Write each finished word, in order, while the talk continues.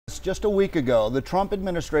just a week ago, the Trump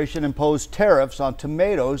administration imposed tariffs on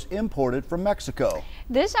tomatoes imported from Mexico.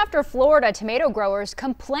 This after Florida tomato growers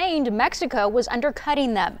complained Mexico was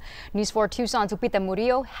undercutting them. News 4 Tucson's Lupita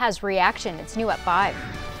Murillo has reaction. It's new at 5.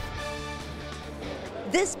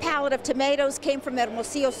 This pallet of tomatoes came from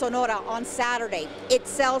Hermosillo, Sonora on Saturday. It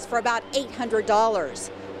sells for about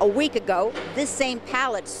 $800. A week ago, this same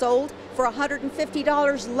pallet sold for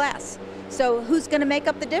 $150 less. So who's going to make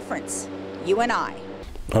up the difference? You and I.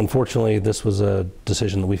 Unfortunately, this was a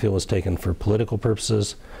decision that we feel was taken for political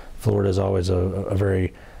purposes. Florida is always a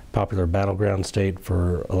very popular battleground state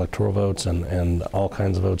for electoral votes and all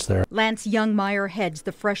kinds of votes there. Lance Youngmeyer heads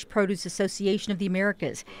the Fresh Produce Association of the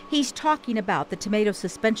Americas. He's talking about the tomato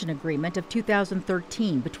suspension agreement of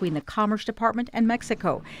 2013 between the Commerce Department and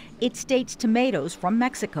Mexico. It states tomatoes from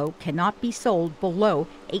Mexico cannot be sold below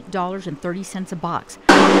 $8.30 a box.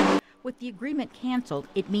 With the agreement canceled,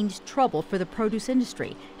 it means trouble for the produce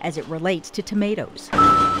industry as it relates to tomatoes.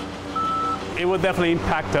 It will definitely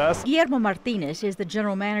impact us. Guillermo Martinez is the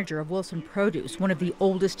general manager of Wilson Produce, one of the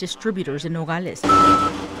oldest distributors in Nogales. The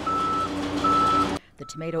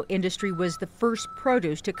tomato industry was the first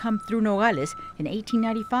produce to come through Nogales in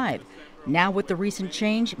 1895. Now with the recent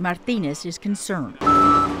change, Martinez is concerned.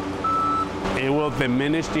 It will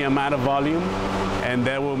diminish the amount of volume, and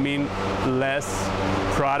that will mean less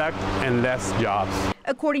product and less jobs.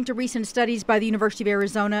 According to recent studies by the University of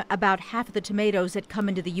Arizona, about half of the tomatoes that come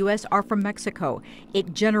into the U.S. are from Mexico.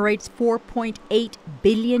 It generates $4.8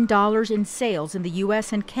 billion in sales in the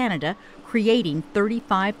U.S. and Canada, creating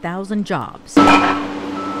 35,000 jobs.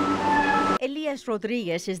 Elias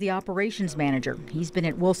Rodriguez is the operations manager. He's been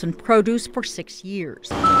at Wilson Produce for 6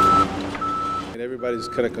 years. Everybody's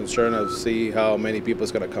kind of concerned to see how many people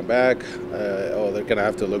is going to come back. They're going to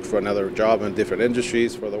have to look for another job in different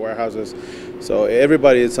industries for the warehouses. So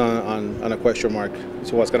everybody is on a question mark as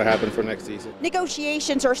to what's going to happen for next season.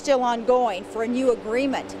 Negotiations are still ongoing for a new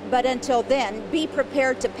agreement, but until then, be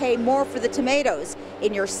prepared to pay more for the tomatoes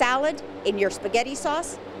in your salad, in your spaghetti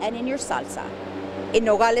sauce, and in your salsa. In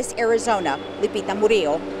Nogales, Arizona, Lupita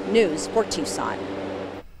Murillo, News 4 Tucson.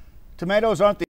 Tomatoes aren't the